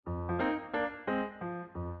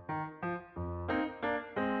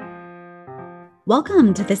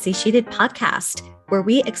Welcome to the Satiated podcast, where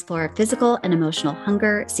we explore physical and emotional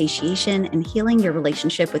hunger, satiation, and healing your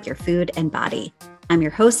relationship with your food and body. I'm your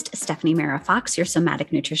host, Stephanie Mara Fox, your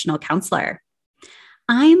somatic nutritional counselor.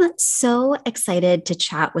 I'm so excited to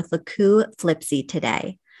chat with Laku Flipsy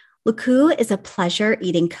today. Laku is a pleasure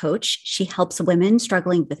eating coach. She helps women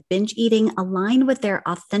struggling with binge eating align with their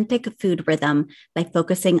authentic food rhythm by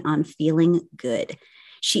focusing on feeling good.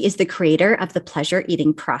 She is the creator of the pleasure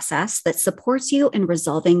eating process that supports you in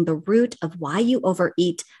resolving the root of why you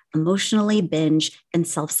overeat, emotionally binge, and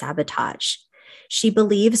self-sabotage. She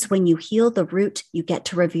believes when you heal the root, you get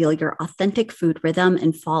to reveal your authentic food rhythm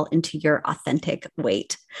and fall into your authentic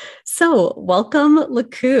weight. So welcome,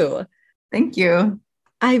 Laku. Thank you.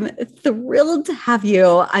 I'm thrilled to have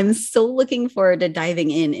you. I'm so looking forward to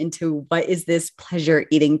diving into what is this pleasure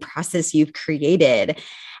eating process you've created.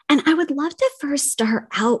 And I would love to first start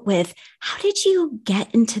out with, how did you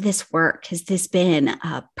get into this work? Has this been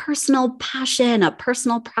a personal passion, a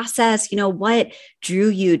personal process? What drew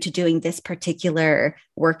you to doing this particular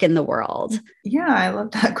work in the world? Yeah, I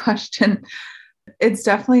love that question. It's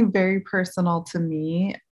definitely very personal to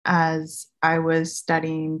me. As I was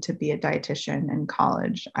studying to be a dietitian in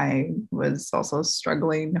college, I was also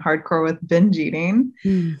struggling hardcore with binge eating.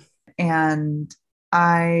 And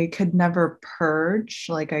I could never purge,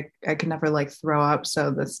 I could never throw up. So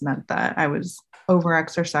this meant that I was over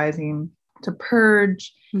exercising to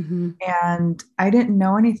purge. And I didn't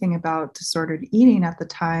know anything about disordered eating at the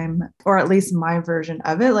time, or at least my version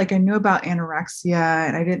of it. I knew about anorexia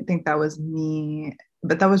and I didn't think that was me,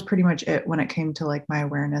 but that was pretty much it when it came to my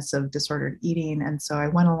awareness of disordered eating. And so I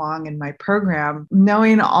went along in my program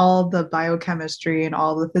knowing all the biochemistry and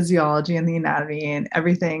all the physiology and the anatomy and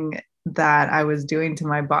everything that I was doing to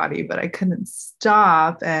my body, but I couldn't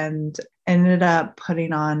stop and ended up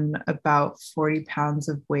putting on about 40 pounds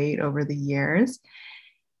of weight over the years.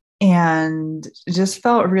 And just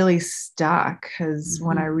felt really stuck because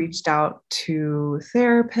when I reached out to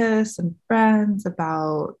therapists and friends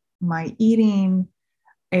about my eating,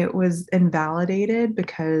 it was invalidated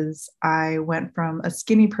because I went from a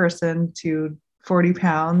skinny person to 40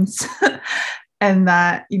 pounds. And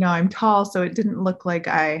that, I'm tall, so it didn't look like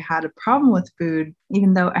I had a problem with food,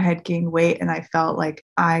 even though I had gained weight and I felt like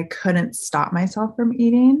I couldn't stop myself from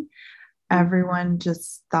eating. Everyone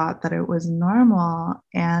just thought that it was normal.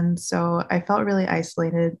 And so I felt really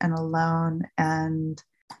isolated and alone. And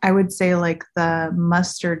I would say the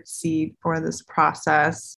mustard seed for this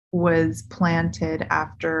process was planted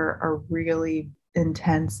after a really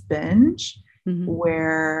intense binge,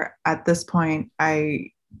 where at this point I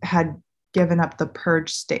had given up the purge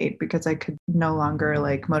state because I could no longer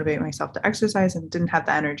motivate myself to exercise and didn't have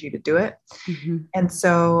the energy to do it. And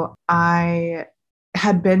so I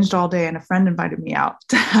had binged all day and a friend invited me out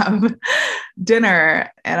to have dinner.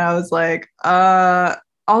 And I was like,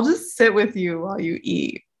 I'll just sit with you while you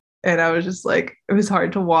eat. And I was just it was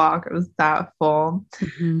hard to walk. It was that full.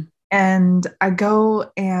 And I go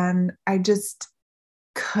and I just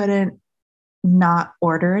couldn't not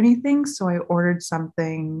order anything. So I ordered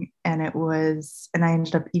something and I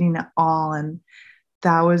ended up eating it all. And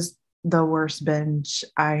that was the worst binge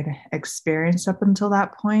I'd experienced up until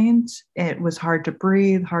that point. It was hard to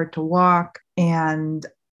breathe, hard to walk. And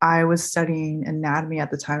I was studying anatomy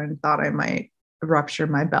at the time and thought I might rupture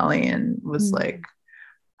my belly and was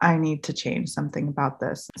I need to change something about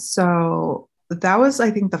this. So that was,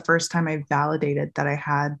 I think, the first time I validated that I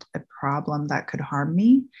had a problem that could harm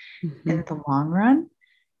me in the long run.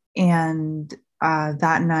 And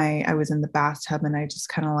that night I was in the bathtub and I just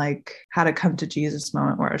kind of had a come to Jesus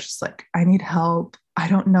moment where I was just I need help. I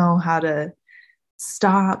don't know how to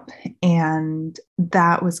stop. And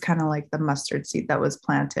that was kind of the mustard seed that was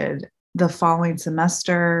planted. The following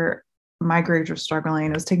semester, my grades were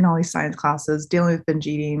struggling. I was taking all these science classes, dealing with binge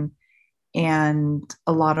eating, and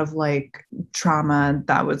a lot of trauma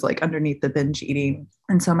that was underneath the binge eating.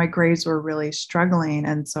 And so my grades were really struggling.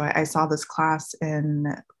 And so I saw this class in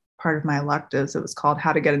part of my electives. It was called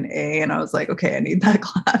How to Get an A. And I was like, okay, I need that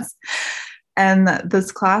class. And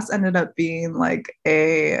this class ended up being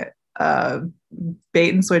a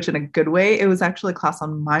bait and switch in a good way. It was actually a class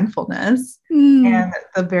on mindfulness. And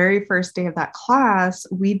the very first day of that class,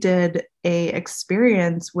 we did a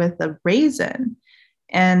experience with a raisin.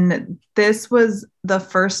 And this was the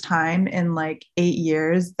first time in 8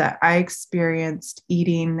 years that I experienced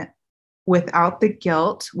eating without the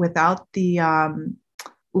guilt, without the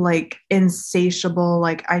insatiable,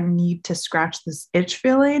 I need to scratch this itch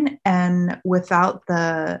feeling, and without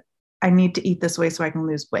the I need to eat this way so I can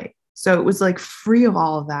lose weight. So it was free of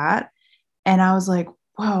all of that. And I was like,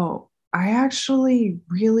 whoa, I actually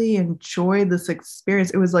really enjoyed this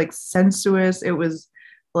experience. It was like sensuous. It was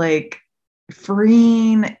like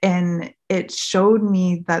freeing, and it showed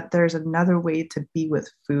me that there's another way to be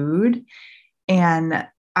with food. And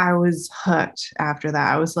I was hooked after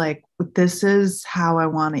that. I was like, this is how I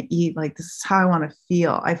want to eat. Like, this is how I want to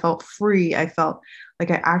feel. I felt free. I felt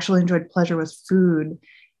like I actually enjoyed pleasure with food.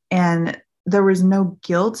 And there was no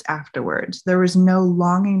guilt afterwards. There was no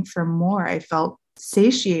longing for more. I felt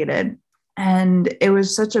satiated. And it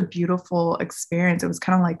was such a beautiful experience. It was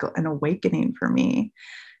kind of like an awakening for me.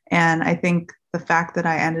 And I think the fact that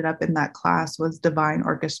I ended up in that class was divine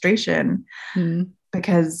orchestration. Mm-hmm.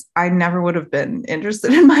 Because I never would have been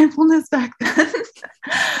interested in mindfulness back then.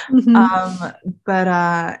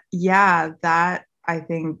 Mm-hmm. Yeah, that I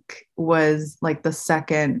think was like the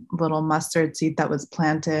second little mustard seed that was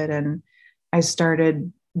planted. And I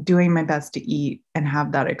started doing my best to eat and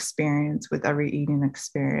have that experience with every eating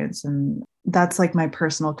experience. And that's like my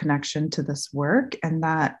personal connection to this work. And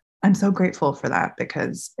that I'm so grateful for that,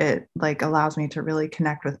 because it like allows me to really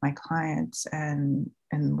connect with my clients and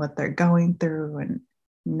what they're going through, and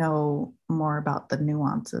know more about the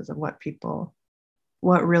nuances of what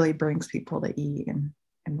really brings people to eat, and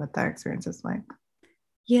what that experience is like.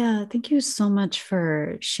 Yeah, thank you so much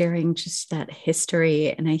for sharing just that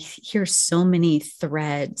history. And I hear so many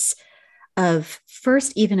threads of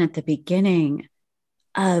first, even at the beginning,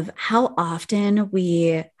 of how often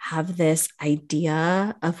we have this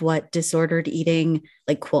idea of what disordered eating,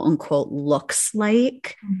 like quote unquote, looks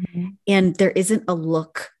like. Mm-hmm. And there isn't a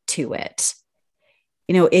look to it.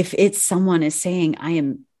 If it's someone is saying, I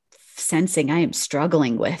am sensing I am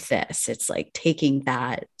struggling with this, it's like taking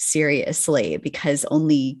that seriously, because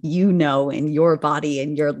only you know in your body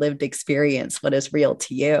and your lived experience what is real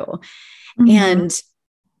to you. Mm-hmm. And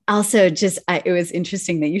also it was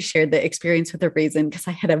interesting that you shared the experience with a raisin, because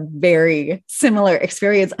I had a very similar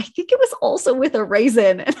experience. I think it was also with a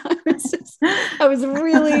raisin. And I was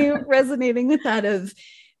really resonating with that of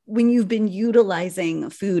when you've been utilizing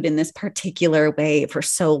food in this particular way for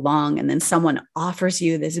so long, and then someone offers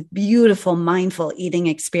you this beautiful, mindful eating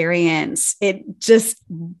experience, it just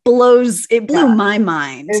blew my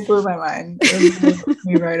mind. It blew my mind. It blew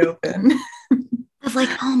me right open. Of like,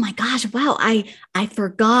 oh my gosh, wow, I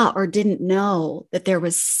forgot or didn't know that there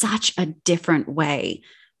was such a different way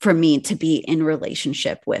for me to be in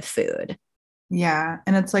relationship with food. Yeah.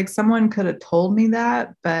 And it's like someone could have told me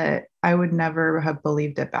that, but I would never have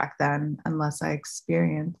believed it back then unless I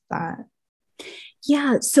experienced that.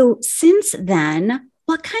 Yeah. So since then,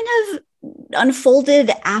 what kind of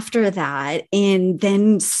unfolded after that? And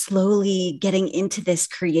then slowly getting into this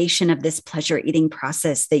creation of this pleasure eating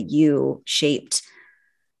process that you shaped?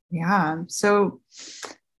 Yeah. So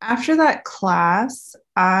after that class,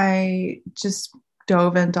 I just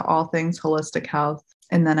dove into all things holistic health.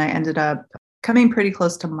 And then I ended up coming pretty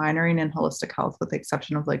close to minoring in holistic health, with the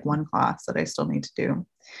exception of like one class that I still need to do.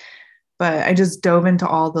 But I just dove into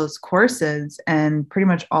all those courses, and pretty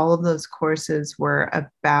much all of those courses were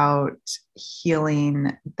about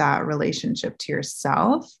healing that relationship to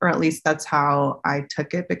yourself, or at least that's how I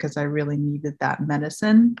took it, because I really needed that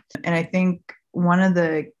medicine. And I think one of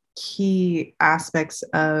the key aspects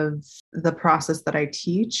of the process that I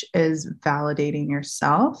teach is validating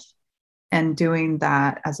yourself, and doing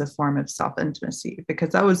that as a form of self-intimacy,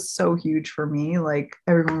 because that was so huge for me. Like,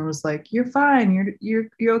 everyone was like, you're fine,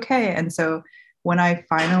 you're okay. And so when I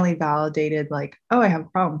finally validated, like, oh, I have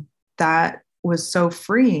a problem, that was so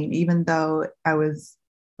freeing. Even though I was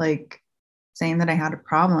like saying that I had a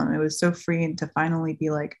problem, it was so freeing to finally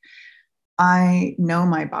be like, I know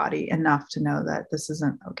my body enough to know that this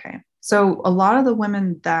isn't okay. So a lot of the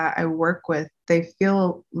women that I work with, they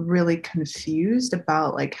feel really confused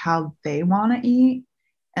about like how they want to eat.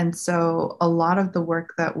 And so a lot of the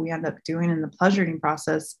work that we end up doing in the pleasure eating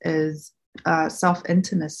process is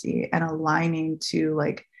self-intimacy, and aligning to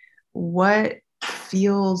like what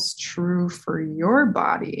feels true for your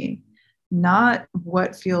body, not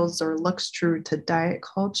what feels or looks true to diet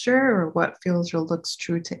culture, or what feels or looks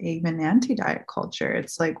true to even anti-diet culture.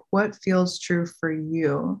 It's like what feels true for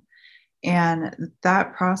you. And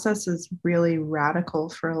that process is really radical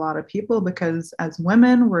for a lot of people, because as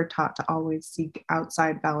women, we're taught to always seek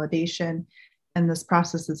outside validation. And this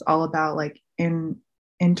process is all about like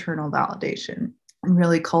internal validation, and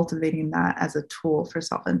really cultivating that as a tool for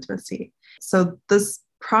self-intimacy. So this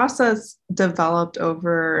process developed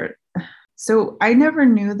over, so I never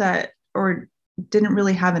knew that, or didn't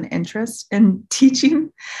really have an interest in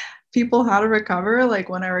teaching people how to recover. Like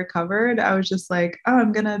when I recovered, I was just like, oh,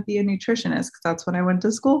 I'm going to be a nutritionist, because that's what I went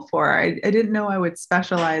to school for. I didn't know I would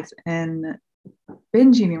specialize in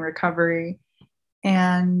binge eating recovery.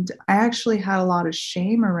 And I actually had a lot of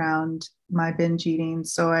shame around my binge eating.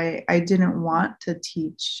 So I didn't want to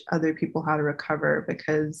teach other people how to recover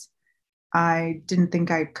because I didn't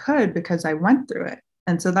think I could because I went through it.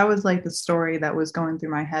 And so that was like the story that was going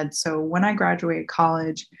through my head. So when I graduated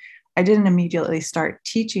college, I didn't immediately start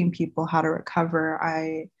teaching people how to recover.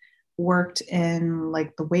 I worked in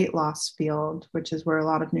like the weight loss field, which is where a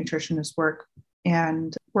lot of nutritionists work,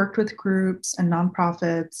 and worked with groups and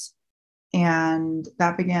nonprofits. And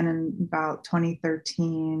that began in about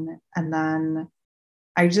 2013. And then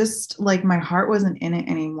I just like my heart wasn't in it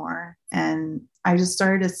anymore. And I just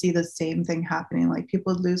started to see the same thing happening. Like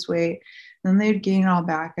people would lose weight, and then they'd gain it all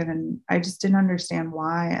back. And then I just didn't understand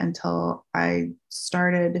why until I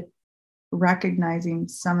started recognizing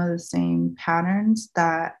some of the same patterns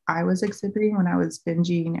that I was exhibiting when I was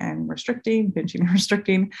binging and restricting.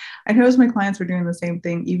 I noticed my clients were doing the same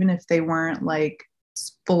thing, even if they weren't like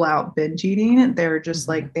full out binge eating. They were just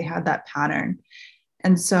like, they had that pattern.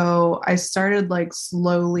 And so I started like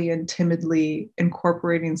slowly and timidly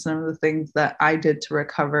incorporating some of the things that I did to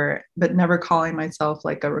recover, but never calling myself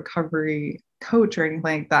like a recovery coach or anything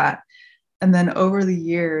like that. And then over the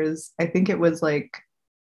years, I think it was like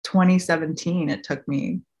 2017, it took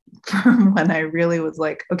me from when I really was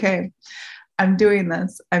like, okay, I'm doing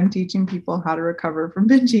this. I'm teaching people how to recover from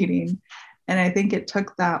binge eating. And I think it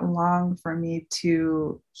took that long for me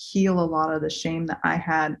to heal a lot of the shame that I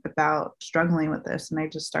had about struggling with this. And I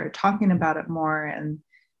just started talking about it more. And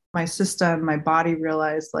my system, my body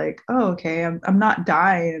realized like, oh, okay, I'm not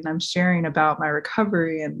dying, and I'm sharing about my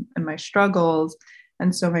recovery and my struggles.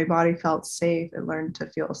 And so my body felt safe. It learned to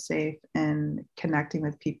feel safe and connecting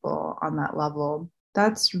with people on that level.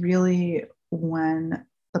 That's really when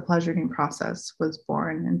the pleasure eating process was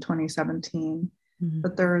born in 2017.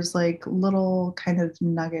 But there's like little kind of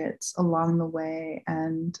nuggets along the way.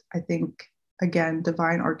 And I think, again,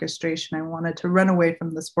 divine orchestration. I wanted to run away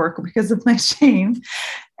from this work because of my shame.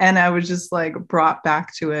 And I was just like brought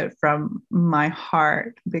back to it from my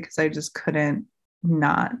heart because I just couldn't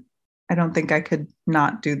not. I don't think I could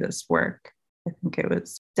not do this work. I think it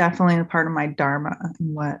was definitely a part of my dharma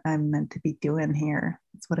and what I'm meant to be doing here.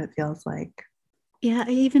 That's what it feels like. Yeah,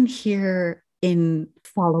 I even hear in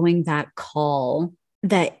following that call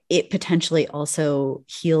that it potentially also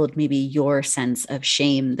healed maybe your sense of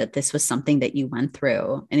shame that this was something that you went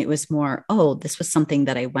through. And it was more, oh, this was something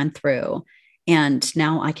that I went through. And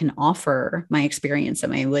now I can offer my experience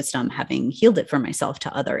and my wisdom, having healed it for myself,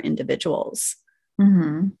 to other individuals.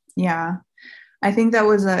 Mm-hmm. Yeah. I think that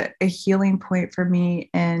was a healing point for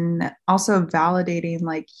me, and also validating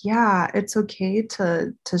like, yeah, it's okay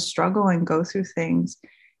to struggle and go through things.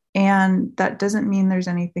 And that doesn't mean there's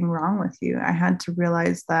anything wrong with you. I had to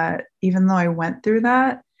realize that even though I went through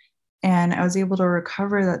that and I was able to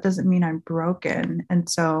recover, that doesn't mean I'm broken. And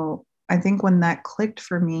so I think when that clicked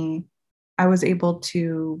for me, I was able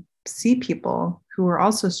to see people who were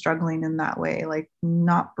also struggling in that way, like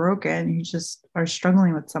not broken, you just are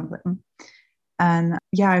struggling with something. And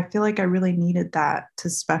yeah, I feel like I really needed that to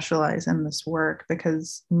specialize in this work,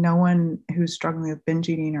 because no one who's struggling with binge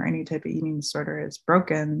eating or any type of eating disorder is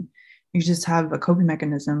broken. You just have a coping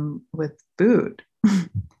mechanism with food.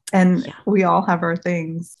 And yeah, we all have our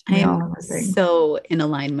things. I am so in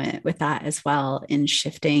alignment with that as well, in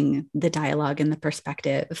shifting the dialogue and the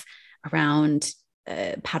perspective around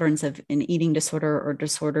patterns of an eating disorder or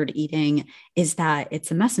disordered eating, is that it's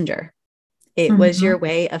a messenger. It was your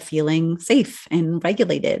way of feeling safe and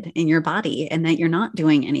regulated in your body, and that you're not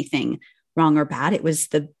doing anything wrong or bad. It was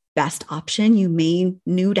the best option you may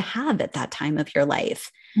knew to have at that time of your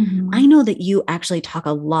life. I know that you actually talk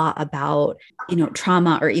a lot about,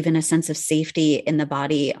 trauma or even a sense of safety in the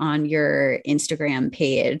body on your Instagram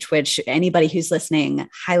page, which anybody who's listening,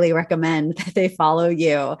 highly recommend that they follow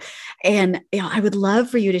you. And, I would love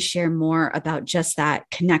for you to share more about just that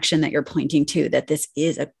connection that you're pointing to, that this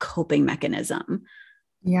is a coping mechanism.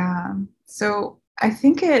 Yeah. So I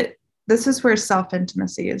think this is where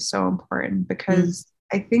self-intimacy is so important, because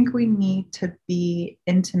I think we need to be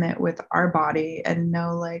intimate with our body and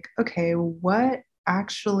know like, okay, what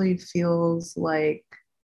actually feels like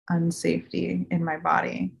unsafety in my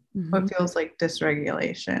body? What feels like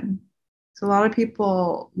dysregulation? So a lot of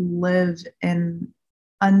people live in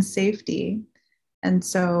unsafety. And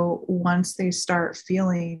so once they start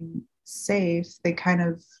feeling safe, they kind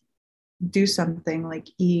of do something like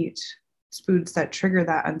eat foods that trigger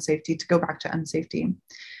that unsafety to go back to unsafety.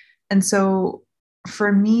 And so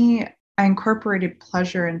for me, I incorporated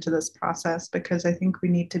pleasure into this process because I think we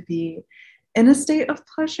need to be in a state of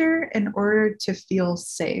pleasure in order to feel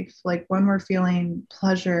safe. Like when we're feeling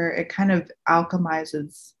pleasure, it kind of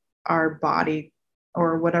alchemizes our body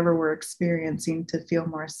or whatever we're experiencing to feel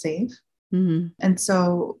more safe. Mm-hmm. And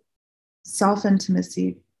so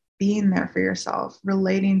self-intimacy, being there for yourself,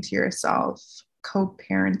 relating to yourself,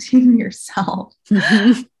 co-parenting yourself,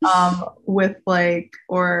 with like,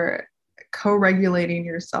 or co-regulating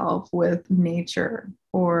yourself with nature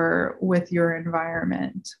or with your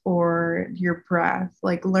environment or your breath,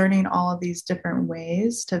 like learning all of these different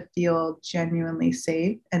ways to feel genuinely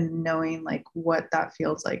safe and knowing like what that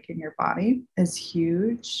feels like in your body is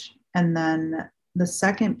huge. And then the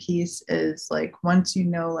second piece is like, once you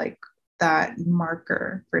know like that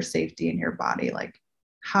marker for safety in your body, like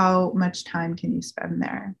how much time can you spend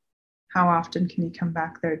there? How often can you come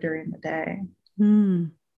back there during the day?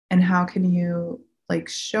 Mm. And how can you like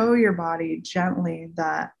show your body gently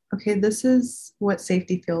that, okay, this is what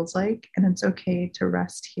safety feels like. And it's okay to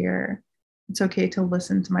rest here. It's okay to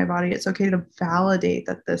listen to my body. It's okay to validate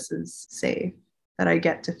that this is safe, that I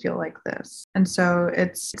get to feel like this. And so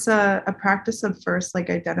it's a practice of first like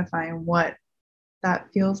identifying what that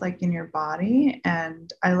feels like in your body.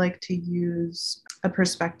 And I like to use a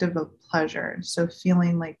perspective of pleasure. So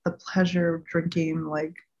feeling like the pleasure of drinking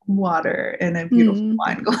like water in a beautiful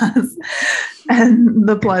wine glass and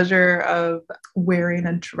the pleasure of wearing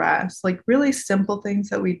a dress, like really simple things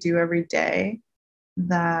that we do every day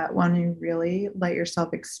that when you really let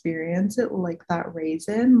yourself experience it, like that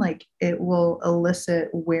raisin, like it will elicit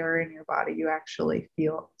where in your body you actually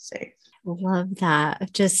feel safe. Love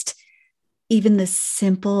that. Just even the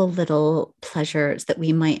simple little pleasures that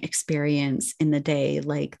we might experience in the day,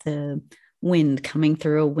 like the wind coming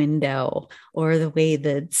through a window or the way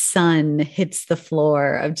the sun hits the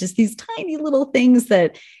floor, of just these tiny little things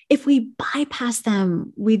that if we bypass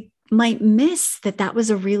them, we might miss that was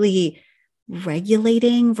a really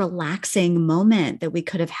regulating, relaxing moment that we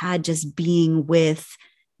could have had just being with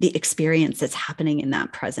the experience that's happening in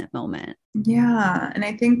that present moment. Yeah. And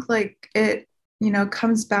I think like it,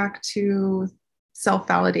 comes back to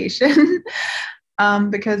self-validation.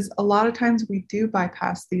 Because a lot of times we do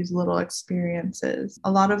bypass these little experiences.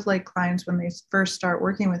 A lot of like clients, when they first start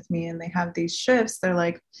working with me and they have these shifts, they're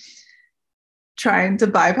like trying to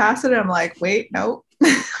bypass it. I'm like, wait, nope,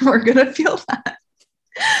 we're going to feel that.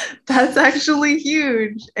 That's actually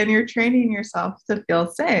huge. And you're training yourself to feel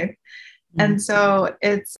safe. And so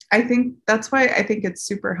I think that's why I think it's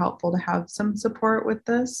super helpful to have some support with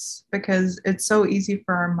this, because it's so easy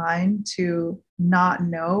for our mind to not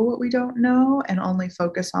know what we don't know and only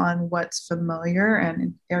focus on what's familiar and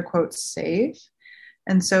in air quotes safe.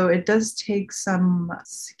 And so it does take some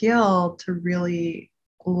skill to really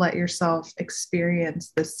let yourself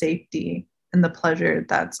experience the safety and the pleasure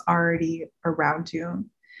that's already around you.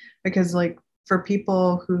 Because like, for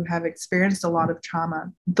people who have experienced a lot of trauma,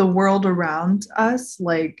 the world around us,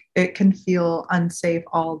 like it can feel unsafe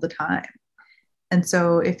all the time. And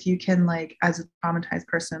so if you can like, as a traumatized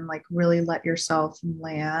person, like really let yourself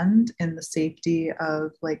land in the safety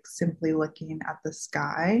of like simply looking at the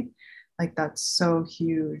sky, like that's so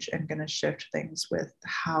huge and going to shift things with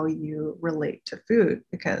how you relate to food,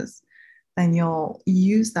 because then you'll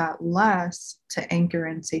use that less to anchor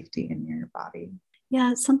in safety in your body.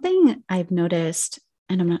 Yeah, something I've noticed,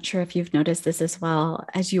 and I'm not sure if you've noticed this as well,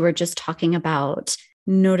 as you were just talking about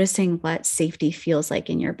noticing what safety feels like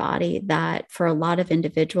in your body, that for a lot of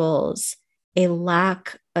individuals, a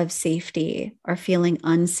lack of safety or feeling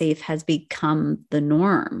unsafe has become the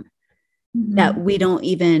norm, that we don't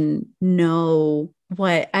even know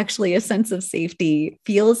what actually a sense of safety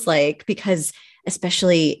feels like, because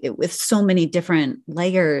especially with so many different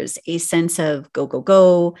layers, a sense of go, go,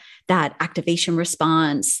 go, that activation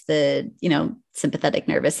response, the, sympathetic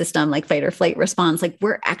nervous system, like fight or flight response, like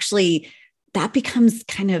that becomes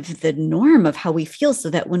kind of the norm of how we feel, so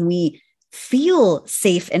that when we feel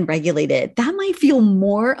safe and regulated, that might feel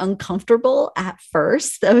more uncomfortable at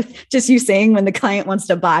first. Just you saying when the client wants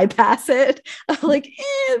to bypass it, like,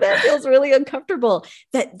 that feels really uncomfortable.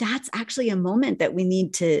 That's actually a moment that we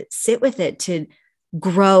need to sit with it to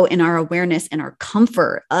grow in our awareness and our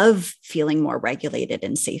comfort of feeling more regulated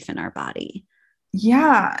and safe in our body.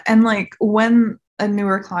 Yeah. And like when a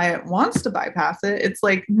newer client wants to bypass it, it's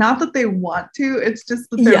like, not that they want to, it's just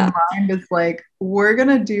that their mind is like, we're going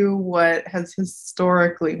to do what has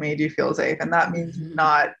historically made you feel safe. And that means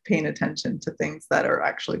not paying attention to things that are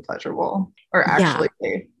actually pleasurable or actually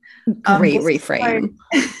safe. Great reframe.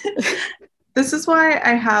 This is why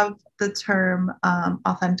I have the term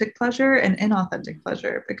authentic pleasure and inauthentic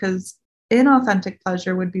pleasure, because inauthentic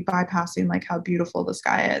pleasure would be bypassing like how beautiful the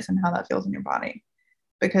sky is and how that feels in your body.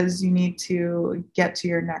 because you need to get to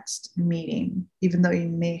your next meeting, even though you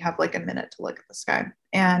may have like a minute to look at the sky.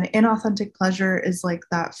 And inauthentic pleasure is like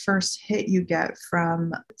that first hit you get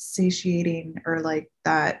from satiating, or like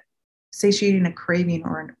that satiating a craving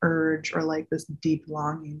or an urge, or like this deep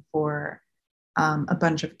longing for a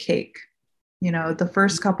bunch of cake. You know, the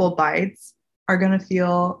first couple bites are going to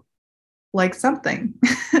feel like something.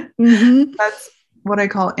 Mm-hmm. That's what I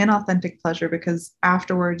call inauthentic pleasure, because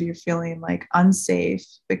afterward you're feeling like unsafe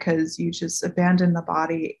because you just abandon the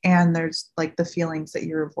body, and there's like the feelings that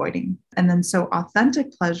you're avoiding. And then so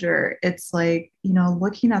authentic pleasure, it's like, you know,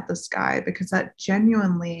 looking at the sky, because that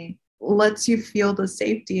genuinely lets you feel the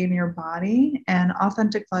safety in your body. And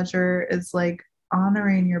authentic pleasure is like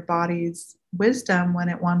honoring your body's wisdom when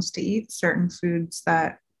it wants to eat certain foods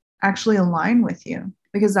that actually align with you,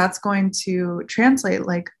 because that's going to translate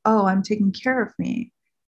like, oh, I'm taking care of me.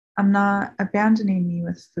 I'm not abandoning me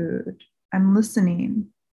with food. I'm listening.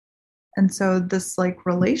 And so this like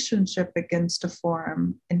relationship begins to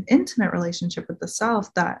form, an intimate relationship with the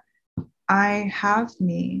self, that I have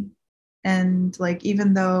me. And like,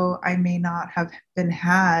 even though I may not have been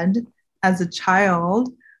had as a child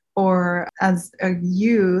or as a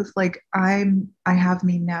youth, like I have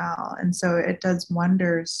me now. And so it does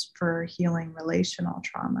wonders for healing relational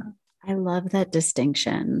trauma. I love that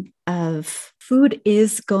distinction of food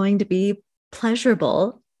is going to be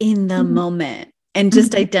pleasurable in the mm-hmm. moment, and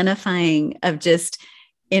just mm-hmm. identifying of just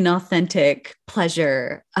inauthentic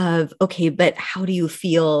pleasure of, okay, but how do you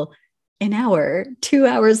feel an hour, 2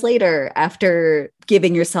 hours later after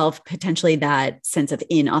giving yourself potentially that sense of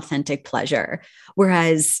inauthentic pleasure?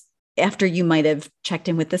 Whereas after you might have checked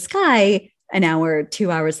in with the sky an hour,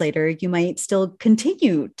 2 hours later, you might still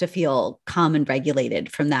continue to feel calm and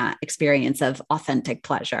regulated from that experience of authentic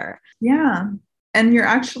pleasure. Yeah. And you're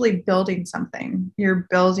actually building something. You're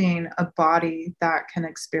building a body that can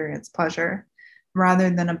experience pleasure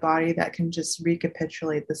rather than a body that can just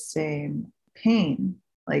recapitulate the same pain.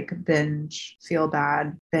 Like binge, feel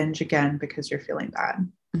bad, binge again because you're feeling bad.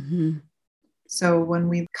 Mm-hmm. So when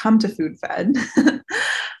we come to food fed,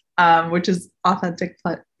 which is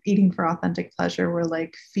eating for authentic pleasure, we're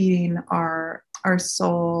like feeding our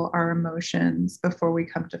soul, our emotions before we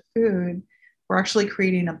come to food. We're actually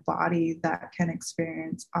creating a body that can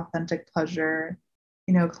experience authentic pleasure.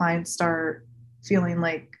 You know, clients start feeling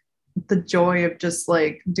like the joy of just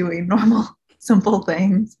like doing normal, simple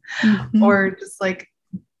things, mm-hmm. or just like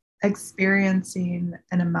experiencing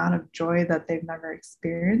an amount of joy that they've never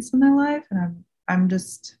experienced in their life. And I'm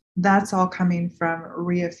just, that's all coming from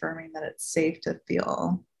reaffirming that it's safe to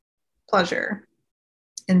feel pleasure,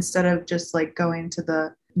 instead of just like going to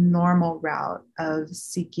the normal route of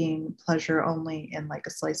seeking pleasure only in like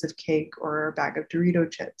a slice of cake or a bag of Dorito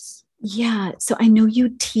chips. Yeah. So I know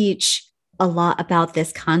you teach a lot about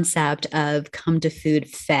this concept of come to food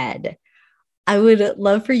fed. I would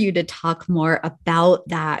love for you to talk more about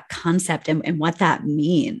that concept and what that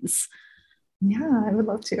means. Yeah, I would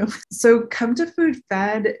love to. So come to food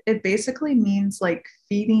fed, it basically means like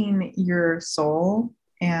feeding your soul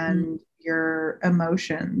and your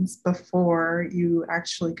emotions before you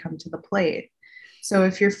actually come to the plate. So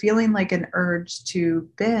if you're feeling like an urge to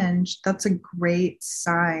binge, that's a great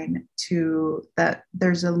sign to that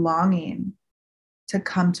there's a longing to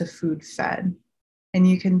come to food fed. And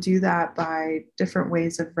you can do that by different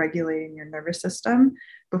ways of regulating your nervous system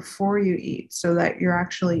before you eat, so that you're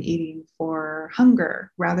actually eating for hunger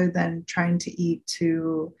rather than trying to eat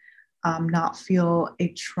to not feel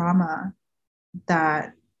a trauma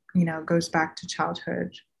that, you know, goes back to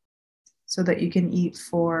childhood, so that you can eat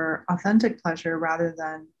for authentic pleasure rather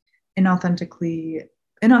than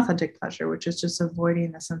inauthentic pleasure, which is just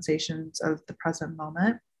avoiding the sensations of the present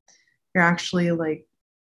moment. You're actually like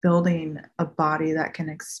building a body that can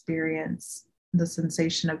experience the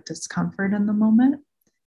sensation of discomfort in the moment,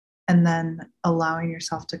 and then allowing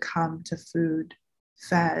yourself to come to food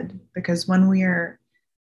fed. Because when we are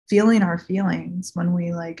feeling our feelings, when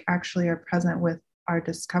we like actually are present with our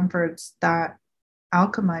discomforts, that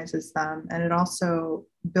alchemizes them. And it also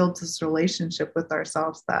builds this relationship with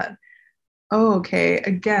ourselves that, oh, okay,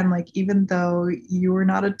 again, like even though you were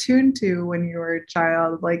not attuned to when you were a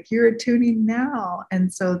child, like you're attuning now.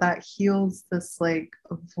 And so that heals this like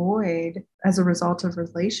void as a result of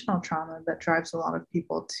relational trauma that drives a lot of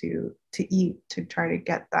people to eat, to try to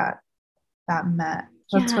get that met.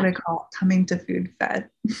 That's what I call coming to food fed.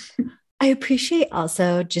 I appreciate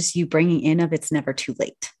also just you bringing in of it's never too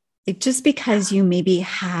late. Like just because you maybe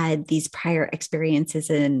had these prior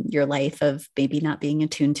experiences in your life of maybe not being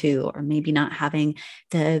attuned to, or maybe not having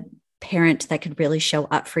the parent that could really show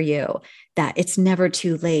up for you, that it's never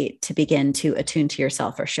too late to begin to attune to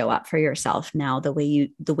yourself or show up for yourself now the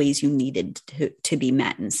ways you needed to be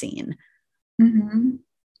met and seen. Mm-hmm.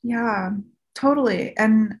 Yeah, totally.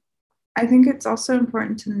 And I think it's also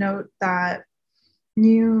important to note that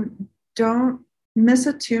you don't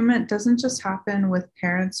misattunement doesn't just happen with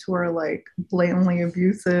parents who are like blatantly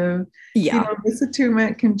abusive. Yeah.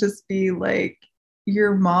 Misattunement can just be like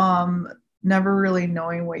your mom never really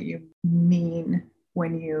knowing what you mean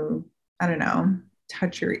when you, I don't know,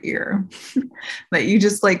 touch your ear. That you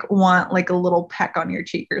just like want like a little peck on your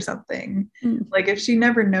cheek or something. Like if she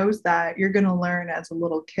never knows that, you're going to learn as a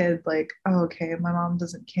little kid, like, oh, okay, my mom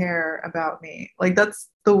doesn't care about me. Like that's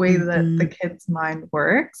the way that the kid's mind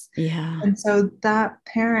works. Yeah. And so that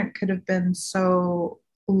parent could have been so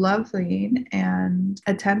loving and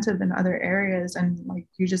attentive in other areas. And like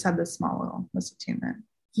you just had this small little misattunement.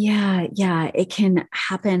 Yeah. Yeah. It can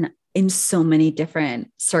happen in so many different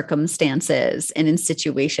circumstances and in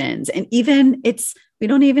situations. And even we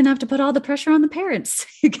don't even have to put all the pressure on the parents.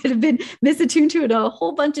 You could have been misattuned to it a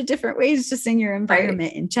whole bunch of different ways, just in your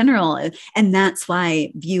environment in general. And that's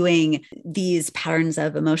why viewing these patterns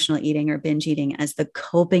of emotional eating or binge eating as the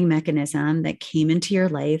coping mechanism that came into your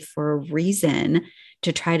life for a reason,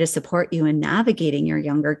 to try to support you in navigating your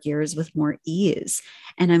younger years with more ease.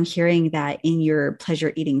 And I'm hearing that in your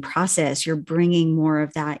pleasure eating process, you're bringing more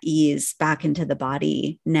of that ease back into the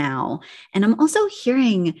body now. And I'm also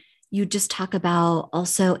hearing you just talk about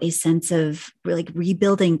also a sense of like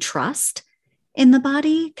rebuilding trust in the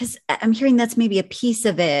body, because I'm hearing that's maybe a piece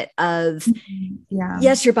of it of,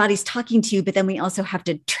 yes, your body's talking to you, but then we also have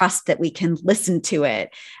to trust that we can listen to it.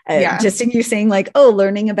 Just in you saying like, oh,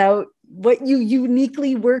 learning about what you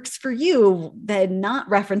uniquely works for you, then not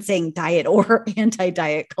referencing diet or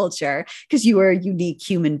anti-diet culture, because you are a unique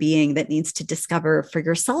human being that needs to discover for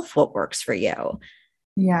yourself what works for you.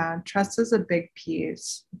 Yeah, trust is a big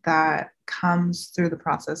piece that comes through the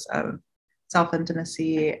process of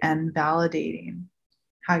self-intimacy and validating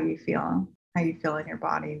how you feel in your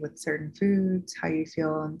body with certain foods, how you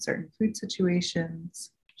feel in certain food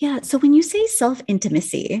situations. Yeah. So when you say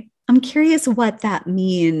self-intimacy, I'm curious what that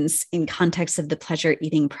means in context of the pleasure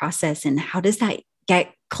eating process, and how does that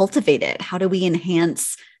get cultivated? How do we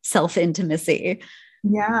enhance self-intimacy?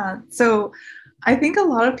 Yeah. So I think a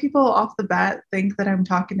lot of people off the bat think that I'm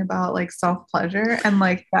talking about like self-pleasure, and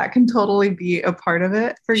like that can totally be a part of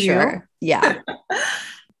it for you. Yeah.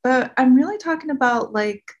 But I'm really talking about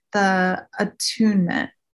like the attunement.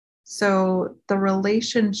 So the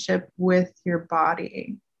relationship with your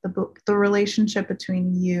body, the relationship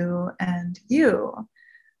between you and you.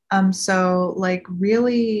 So like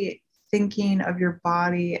really thinking of your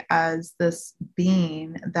body as this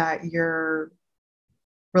being that you're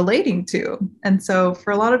relating to. And so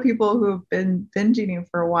for a lot of people who have been binge eating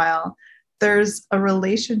for a while, there's a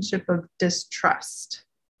relationship of distrust,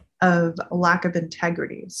 of lack of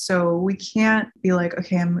integrity. So we can't be like,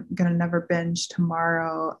 okay, I'm going to never binge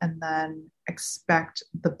tomorrow and then expect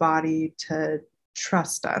the body to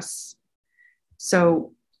trust us.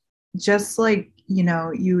 So just like,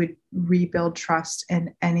 you would rebuild trust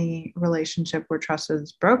in any relationship where trust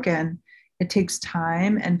is broken, it takes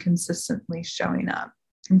time and consistently showing up.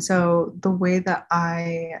 And so the way that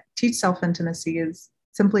I teach self-intimacy is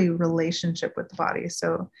simply relationship with the body.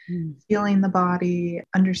 So feeling the body,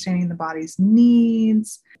 understanding the body's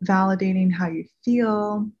needs, validating how you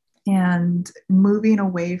feel, and moving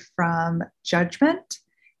away from judgment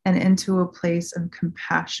and into a place of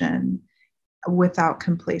compassion without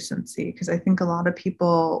complacency. Because I think a lot of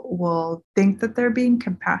people will think that they're being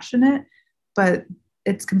compassionate, but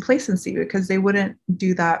it's complacency, because they wouldn't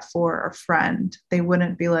do that for a friend. They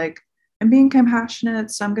wouldn't be like, I'm being compassionate,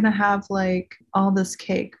 so I'm going to have like all this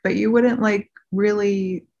cake, but you wouldn't like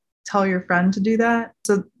really tell your friend to do that.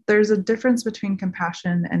 So there's a difference between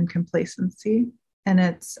compassion and complacency, and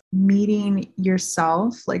it's meeting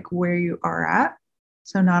yourself like where you are at.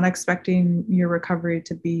 So not expecting your recovery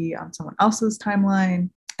to be on someone else's timeline,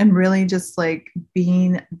 and really just like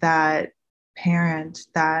being that parent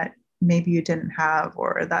that maybe you didn't have,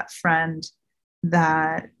 or that friend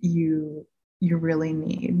that you really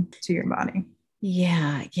need to your body.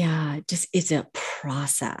 Yeah. Just it's a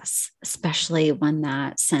process, especially when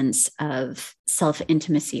that sense of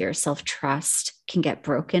self-intimacy or self-trust can get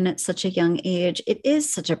broken at such a young age. It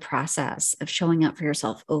is such a process of showing up for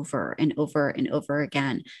yourself over and over and over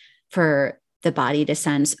again, for the body to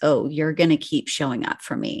sense, oh, you're going to keep showing up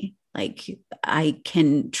for me. Like I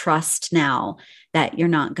can trust now that you're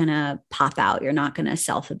not going to pop out. You're not going to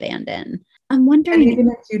self-abandon. I'm And wondering. even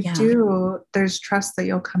if you do, there's trust that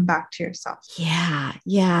you'll come back to yourself. Yeah.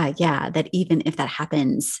 That even if that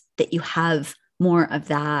happens, that you have more of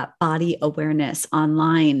that body awareness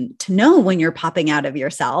online to know when you're popping out of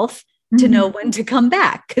yourself, to know when to come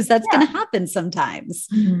back, because that's going to happen sometimes.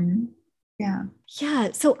 Yeah. Yeah.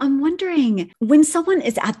 So I'm wondering, when someone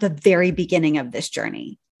is at the very beginning of this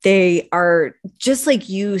journey, they are just like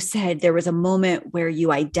you said, there was a moment where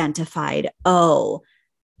you identified, oh,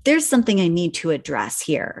 there's something I need to address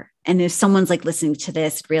here. And if someone's like listening to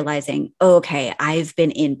this, realizing, oh, okay, I've been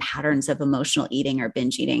in patterns of emotional eating or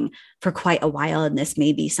binge eating for quite a while, and this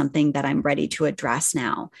may be something that I'm ready to address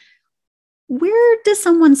now. Where does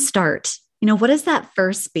someone start? What is that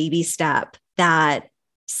first baby step that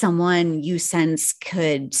someone you sense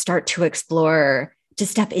could start to explore to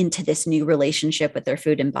step into this new relationship with their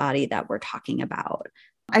food and body that we're talking about?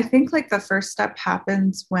 I think like the first step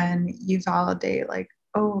happens when you validate, like,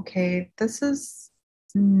 oh, okay, this is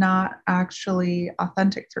not actually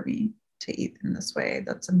authentic for me to eat in this way.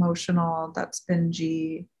 That's emotional, that's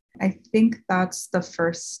bingy. I think that's the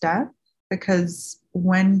first step, because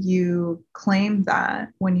when you claim that,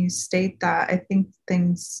 when you state that, I think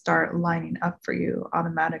things start lining up for you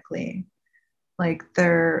automatically. Like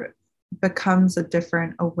there becomes a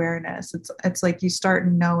different awareness. It's like you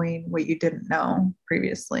start knowing what you didn't know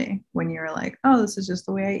previously, when you're like, oh, this is just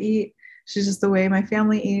the way I eat. This is just the way my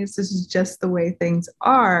family eats. This is just the way things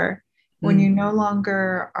are. When you no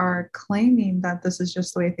longer are claiming that this is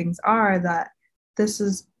just the way things are, that this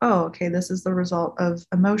is, oh, okay, this is the result of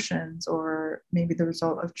emotions, or maybe the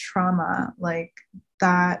result of trauma, like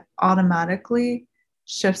that automatically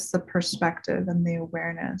shifts the perspective and the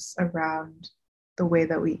awareness around the way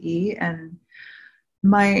that we eat. And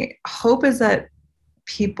my hope is that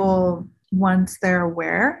people, once they're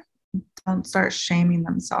aware, don't start shaming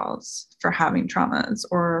themselves for having traumas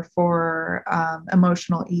or for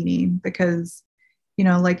emotional eating, because,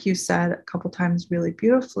 like you said a couple times really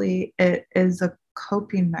beautifully, it is a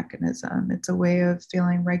coping mechanism. It's a way of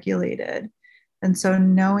feeling regulated. And so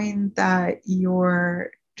knowing that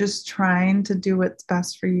you're just trying to do what's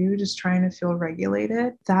best for you, just trying to feel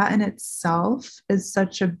regulated, that in itself is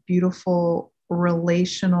such a beautiful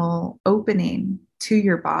relational opening to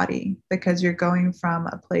your body, because you're going from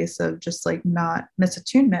a place of just like not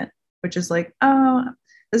misattunement, which is like, oh,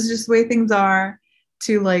 this is just the way things are,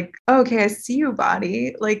 to like, oh, okay, I see you,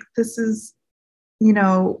 body. Like this is,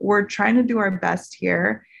 we're trying to do our best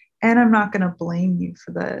here, and I'm not going to blame you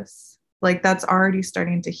for this. Like that's already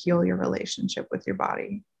starting to heal your relationship with your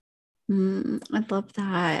body. I love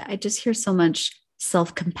that. I just hear so much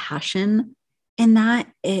self-compassion in that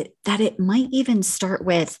it might even start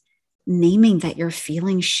with naming that you're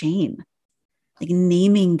feeling shame, like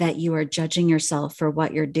naming that you are judging yourself for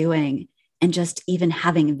what you're doing, and just even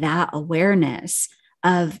having that awareness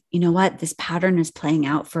of, what, this pattern is playing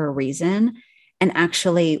out for a reason. And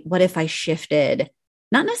actually, what if I shifted,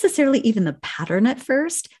 not necessarily even the pattern at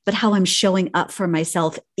first, but how I'm showing up for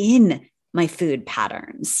myself in my food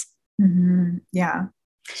patterns? Yeah.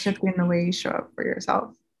 Shifting the way you show up for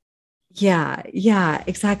yourself. Yeah,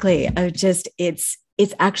 exactly.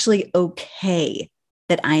 It's actually okay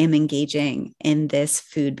that I am engaging in this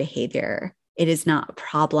food behavior. It is not a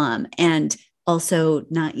problem. And also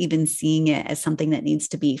not even seeing it as something that needs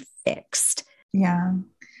to be fixed. Yeah.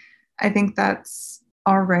 I think that's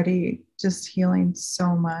already just healing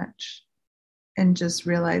so much, and just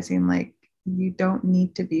realizing like you don't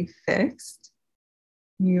need to be fixed.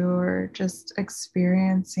 You're just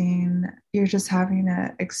having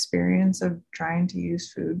an experience of trying to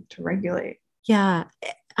use food to regulate. Yeah.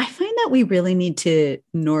 I find that we really need to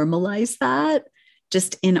normalize that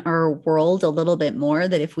just in our world a little bit more,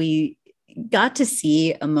 that if we got to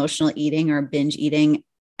see emotional eating or binge eating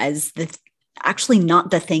as actually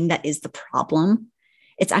not the thing that is the problem,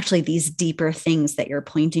 it's actually these deeper things that you're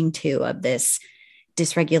pointing to, of this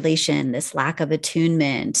dysregulation, this lack of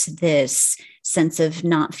attunement, this sense of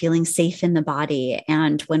not feeling safe in the body.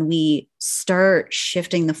 And when we start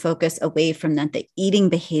shifting the focus away from that, the eating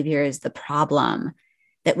behavior is the problem,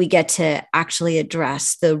 that we get to actually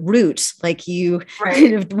address the root, like you,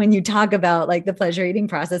 right. When you talk about like the pleasure eating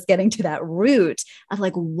process, getting to that root of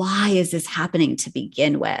like, why is this happening to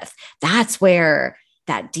begin with? That's where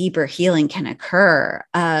that deeper healing can occur,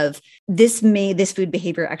 of this food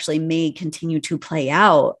behavior actually may continue to play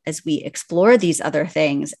out as we explore these other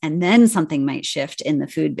things. And then something might shift in the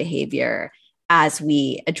food behavior as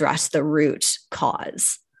we address the root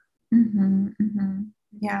cause.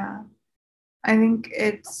 Yeah. I think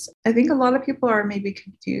a lot of people are maybe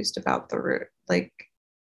confused about the root. Like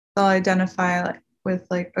they'll identify like, with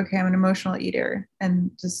like, okay, I'm an emotional eater,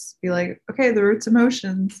 and just be like, okay, the root's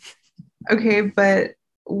emotions. Okay, but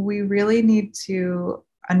we really need to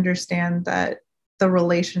understand that the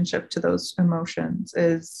relationship to those emotions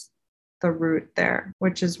is the root there,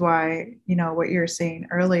 which is why, what you're saying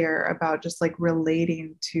earlier about just like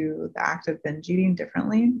relating to the act of binge eating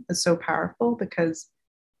differently is so powerful, because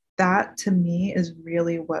that to me is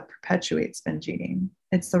really what perpetuates binge eating.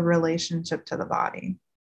 It's the relationship to the body,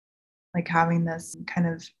 like having this kind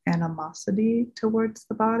of animosity towards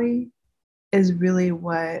the body is really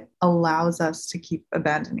what allows us to keep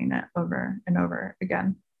abandoning it over and over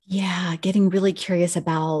again. Yeah, getting really curious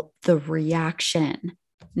about the reaction,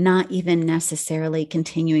 not even necessarily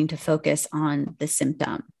continuing to focus on the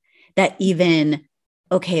symptom. That even,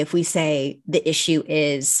 okay, if we say the issue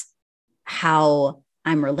is how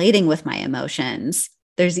I'm relating with my emotions,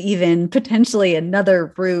 there's even potentially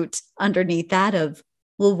another root underneath that of,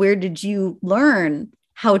 well, where did you learn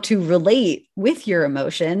how to relate with your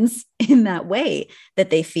emotions in that way that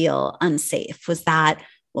they feel unsafe? Was that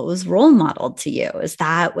what was role modeled to you? Is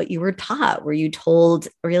that what you were taught? Were you told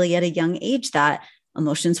really at a young age that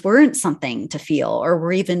emotions weren't something to feel or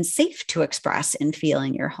were even safe to express and feel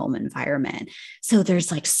in your home environment? So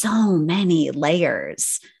there's like so many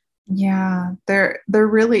layers. Yeah, there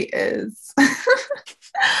really is.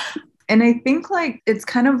 And I think like it's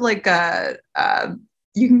kind of like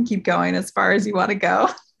you can keep going as far as you want to go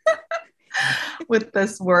with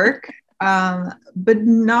this work. But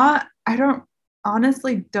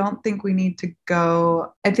honestly don't think we need to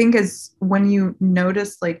go. I think is when you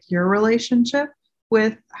notice like your relationship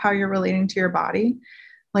with how you're relating to your body,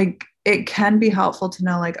 like it can be helpful to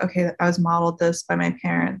know like, okay, I was modeled this by my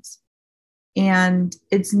parents, and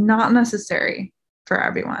it's not necessary for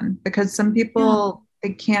everyone, because some people, they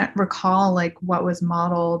can't recall like what was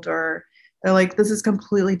modeled, or they're like, this is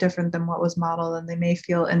completely different than what was modeled. And they may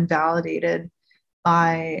feel invalidated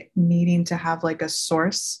by needing to have like a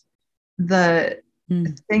source. The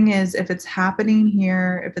thing is, if it's happening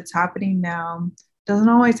here, if it's happening now, it doesn't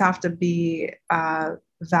always have to be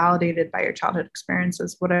validated by your childhood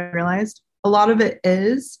experiences. What I realized, a lot of it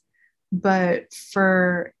is, but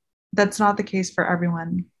that's not the case for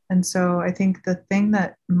everyone. And so I think the thing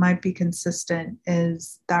that might be consistent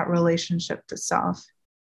is that relationship to self.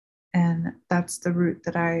 And that's the root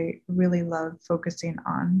that I really love focusing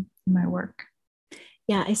on in my work.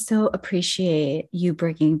 Yeah, I so appreciate you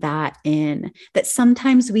bringing that in, that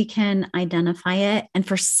sometimes we can identify it. And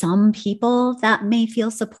for some people, that may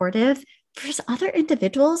feel supportive. For other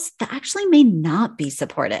individuals, that actually may not be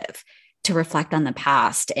supportive to reflect on the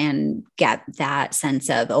past and get that sense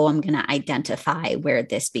of, oh, I'm going to identify where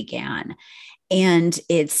this began. And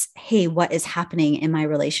it's, hey, what is happening in my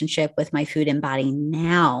relationship with my food and body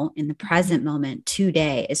now in the present moment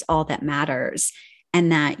today is all that matters.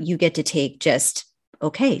 And that you get to take just,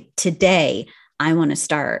 okay, today I want to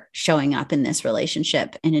start showing up in this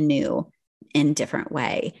relationship in a new and different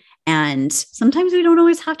way. And sometimes we don't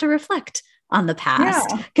always have to reflect on the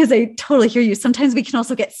past, because I totally hear you. Sometimes we can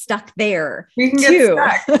also get stuck there. We can too.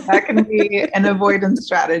 Get stuck. That can be an avoidance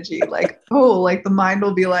strategy. Like, like the mind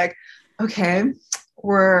will be like, okay,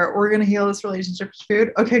 we're going to heal this relationship with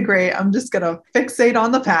food. Okay, great. I'm just going to fixate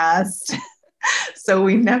on the past. So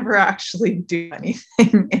we never actually do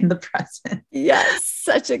anything in the present. Yes,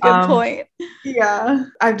 such a good point. Yeah,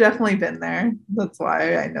 I've definitely been there. That's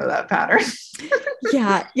why I know that pattern.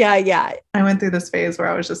 Yeah. I went through this phase where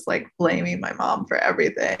I was just like blaming my mom for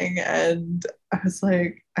everything. And I was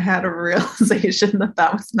like, I had a realization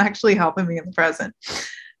that wasn't actually helping me in the present.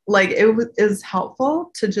 Like it is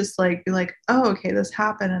helpful to just like be like, oh, okay, this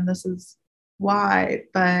happened and this is why.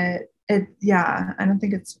 But I don't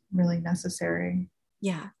think it's really necessary.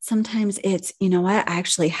 Yeah. Sometimes it's, I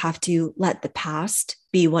actually have to let the past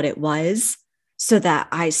be what it was so that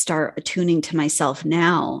I start attuning to myself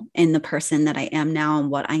now and the person that I am now and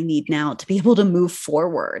what I need now to be able to move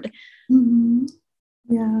forward. Mm-hmm.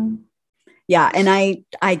 Yeah. Yeah. And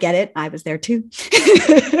I get it. I was there too.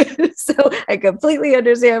 So I completely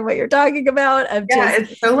understand what you're talking about.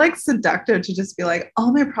 It's so like seductive to just be like,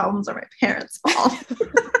 all my problems are my parents' fault.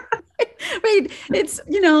 Right. It's,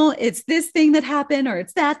 it's this thing that happened or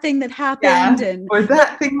it's that thing that happened or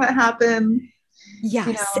that thing that happened.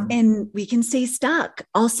 Yes. And we can stay stuck.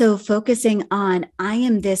 Also focusing on, I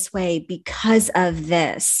am this way because of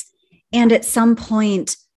this. And at some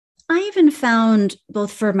point, I even found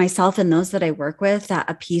both for myself and those that I work with that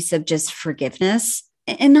a piece of just forgiveness,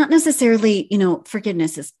 and not necessarily,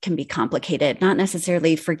 forgiveness can be complicated, not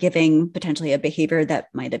necessarily forgiving potentially a behavior that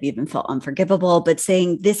might have even felt unforgivable, but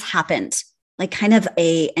saying this happened, like kind of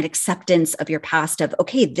an acceptance of your past of,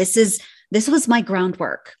 okay, this is this was my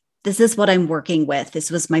groundwork. This is what I'm working with. This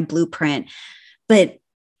was my blueprint. But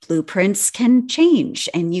blueprints can change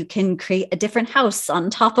and you can create a different house on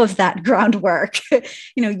top of that groundwork.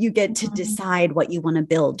 You get to decide what you want to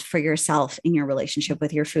build for yourself in your relationship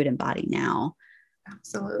with your food and body now.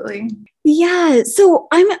 Absolutely. Yeah. So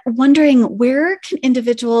I'm wondering, where can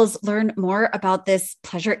individuals learn more about this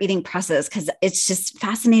pleasure eating process? Because it's just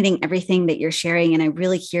fascinating, everything that you're sharing. And I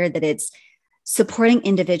really hear that it's supporting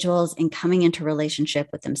individuals in coming into relationship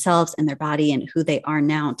with themselves and their body and who they are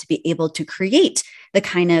now to be able to create the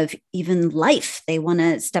kind of even life they want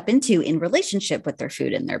to step into in relationship with their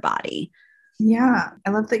food and their body. Yeah.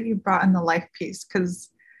 I love that you brought in the life piece, because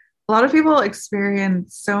a lot of people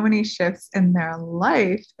experience so many shifts in their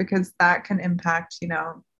life because that can impact,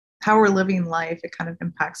 how we're living life. It kind of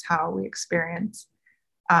impacts how we experience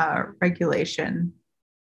regulation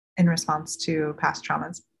in response to past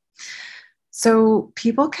traumas. So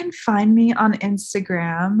people can find me on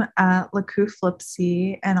Instagram at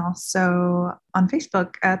LaCouFlipsy and also on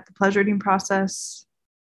Facebook at The Pleasure Eating Process,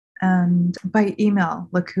 and by email,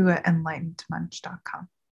 lacou@enlightenedmunch.com.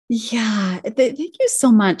 Yeah. Thank you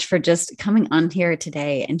so much for just coming on here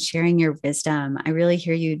today and sharing your wisdom. I really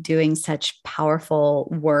hear you doing such powerful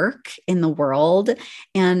work in the world,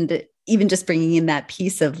 and even just bringing in that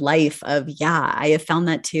piece of life of, I have found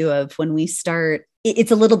that too, of when we start,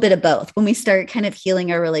 it's a little bit of both. When we start kind of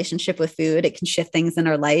healing our relationship with food, it can shift things in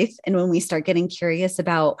our life. And when we start getting curious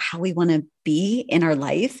about how we want to be in our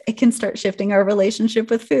life, it can start shifting our relationship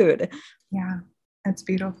with food. Yeah, that's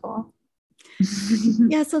beautiful.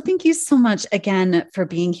 Yeah. So thank you so much again for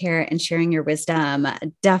being here and sharing your wisdom.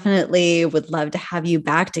 Definitely would love to have you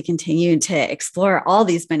back to continue to explore all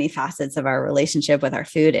these many facets of our relationship with our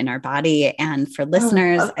food and our body. And for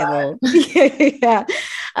listeners, I will,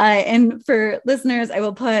 and for listeners, I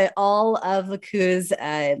will put all of LaCou's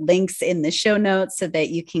links in the show notes so that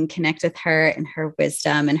you can connect with her and her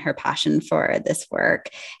wisdom and her passion for this work.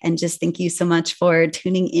 And just thank you so much for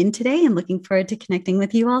tuning in today, and looking forward to connecting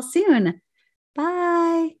with you all soon.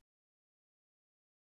 Bye.